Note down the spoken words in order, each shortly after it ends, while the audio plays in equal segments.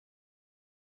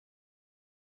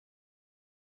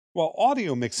While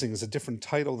audio mixing is a different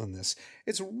title than this,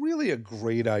 it's really a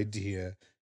great idea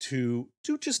to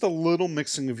do just a little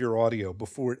mixing of your audio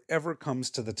before it ever comes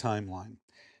to the timeline.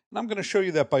 And I'm going to show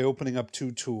you that by opening up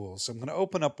two tools. I'm going to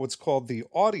open up what's called the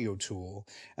audio tool,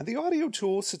 and the audio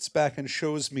tool sits back and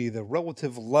shows me the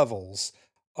relative levels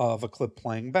of a clip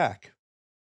playing back.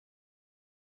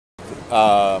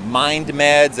 Mind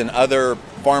meds and other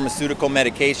pharmaceutical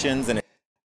medications. And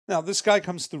Now, this guy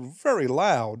comes through very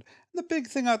loud. And the big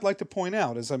thing I'd like to point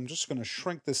out is I'm just going to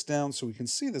shrink this down so we can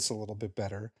see this a little bit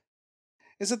better.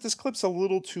 Is that this clip's a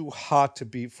little too hot to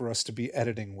be for us to be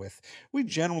editing with. We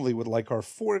generally would like our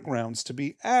foregrounds to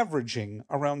be averaging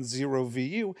around 0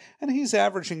 VU, and he's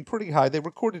averaging pretty high. They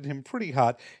recorded him pretty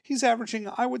hot. He's averaging,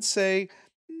 I would say,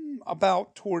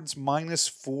 about towards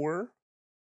 -4.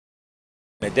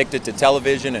 addicted to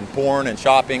television and porn and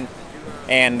shopping,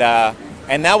 and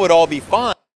that would all be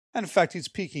fine. And in fact, he's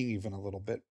peaking even a little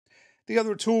bit. The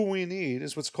other tool we need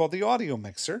is what's called the audio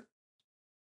mixer.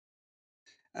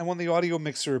 And when the audio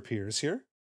mixer appears here,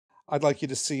 I'd like you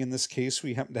to see in this case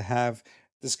we happen to have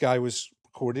this guy was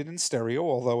recorded in stereo,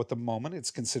 although at the moment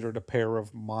it's considered a pair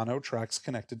of mono tracks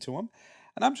connected to him.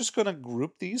 And I'm just going to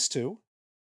group these two.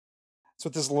 So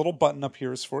what this little button up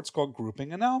here is for, it's called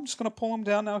grouping. And now I'm just going to pull him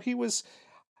down. Now he was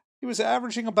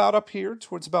averaging about up here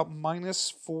towards about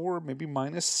 -4, maybe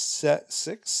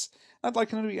 -6. I'd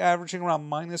like him to be averaging around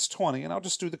 -20, and I'll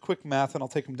just do the quick math, and I'll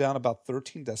take him down about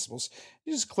 13 decibels.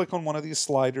 You just click on one of these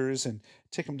sliders and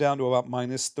take him down to about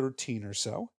 -13 or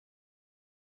so.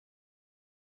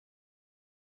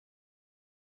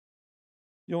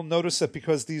 You'll notice that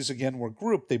because these, again, were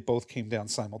grouped, they both came down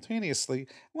simultaneously.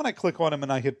 When I click on him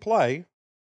and I hit play,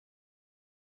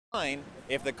 Fine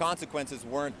if the consequences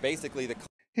weren't basically the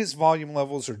his volume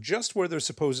levels are just where they're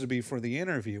supposed to be for the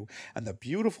interview. And the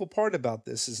beautiful part about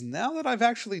this is now that I've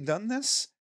actually done this,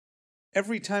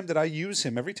 every time that I use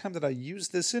him, every time that I use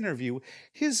this interview,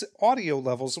 his audio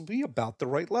levels will be about the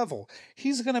right level.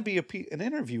 He's going to be an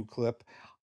interview clip,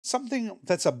 something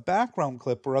that's a background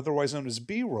clip or otherwise known as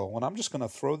B-roll. And I'm just going to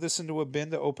throw this into a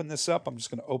bin to open this up. I'm just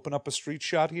going to open up a street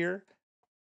shot here.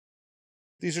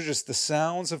 These are just the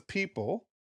sounds of people.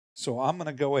 So I'm going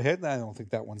to go ahead, and I don't think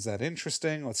that one's that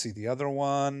interesting. Let's see the other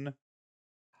one.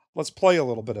 Let's play a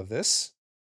little bit of this.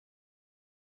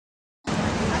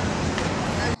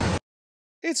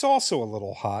 It's also a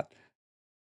little hot.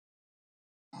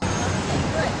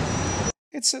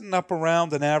 It's sitting up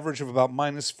around an average of about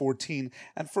 -14,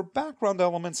 and for background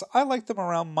elements, I like them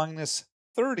around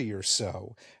 -30 or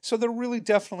so. So they're really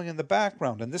definitely in the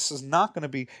background, and this is not going to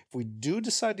be, if we do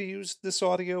decide to use this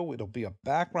audio, it'll be a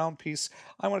background piece.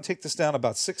 I want to take this down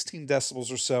about 16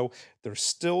 decibels or so. They're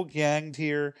still ganged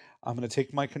here. I'm going to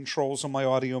take my controls on my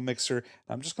audio mixer, and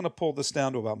I'm just going to pull this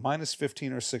down to about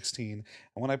 -15 or 16.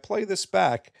 And when I play this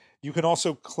back, you can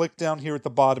also click down here at the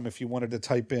bottom if you wanted to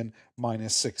type in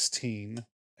 -16,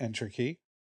 enter key.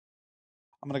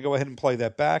 I'm going to go ahead and play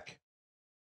that back.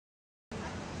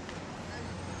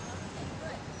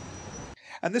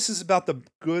 And this is about the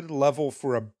good level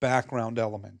for a background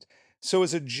element. So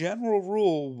as a general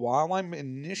rule, while I'm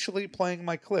initially playing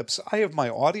my clips, I have my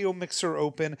audio mixer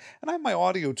open and I have my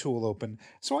audio tool open,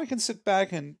 so I can sit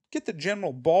back and get the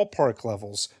general ballpark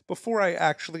levels before I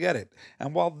actually edit.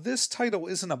 And while this title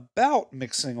isn't about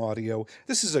mixing audio,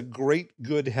 this is a great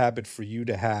good habit for you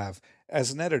to have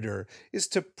as an editor, is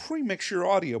to pre-mix your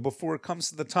audio before it comes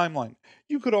to the timeline.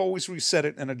 You could always reset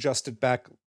it and adjust it back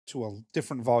to a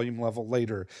different volume level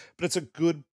later, but it's a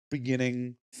good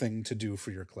beginning thing to do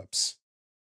for your clips.